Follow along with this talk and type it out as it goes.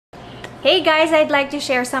Hey guys, I'd like to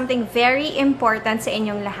share something very important sa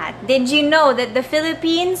inyong lahat. Did you know that the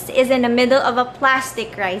Philippines is in the middle of a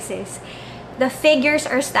plastic crisis? The figures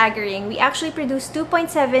are staggering. We actually produce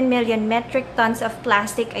 2.7 million metric tons of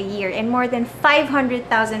plastic a year, and more than 500,000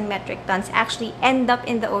 metric tons actually end up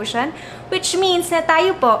in the ocean, which means na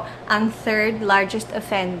tayo po ang third largest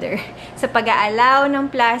offender sa pag-aalaw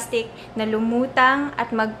ng plastic na lumutang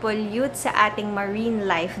at mag-pollute sa ating marine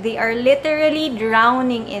life. They are literally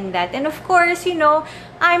drowning in that. And of course, you know,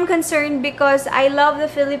 I'm concerned because I love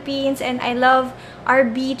the Philippines and I love our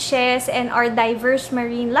beaches and our diverse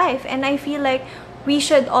marine life, and I feel like we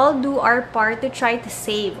should all do our part to try to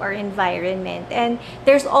save our environment. And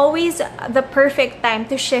there's always the perfect time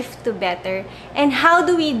to shift to better. And how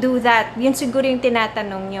do we do that? Yun siguro yung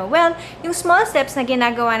tinatanong nyo. Well, yung small steps na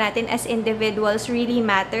ginagawa natin as individuals really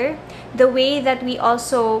matter. The way that we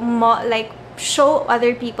also show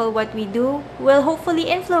other people what we do will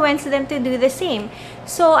hopefully influence them to do the same.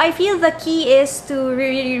 So I feel the key is to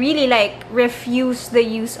really refuse the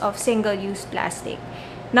use of single-use plastic.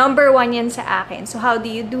 Number 1 yan sa akin. So how do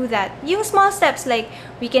you do that? Yung small steps, like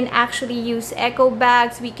we can actually use eco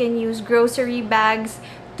bags, we can use grocery bags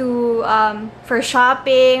to for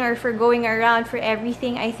shopping or for going around for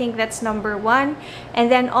everything. I think that's number 1. And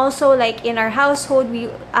then also, like in our household,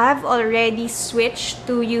 I've already switched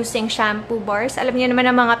to using shampoo bars. Alam niyo naman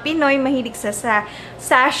ang mga Pinoy mahilig sa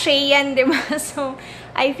sachet yan, di ba? So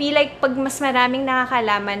I feel like pag mas maraming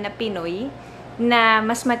nakakalaman na Pinoy na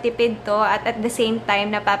mas matipid to at the same time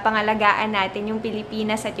napapangalagaan natin yung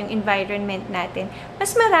Pilipinas at yung environment natin,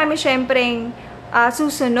 mas marami syempreng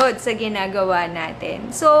susunod sa ginagawa natin.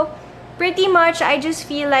 So, pretty much, I just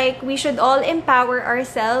feel like we should all empower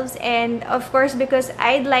ourselves, and of course, because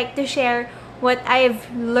I'd like to share what I've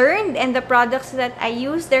learned and the products that I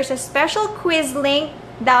use, there's a special quiz link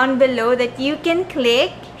down below that you can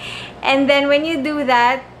click, and then when you do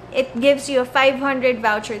that, it gives you a 500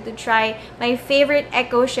 voucher to try my favorite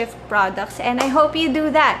EcoShift products, and I hope you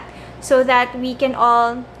do that, so that we can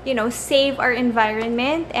all, you know, save our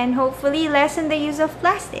environment and hopefully lessen the use of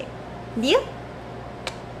plastic. Deal?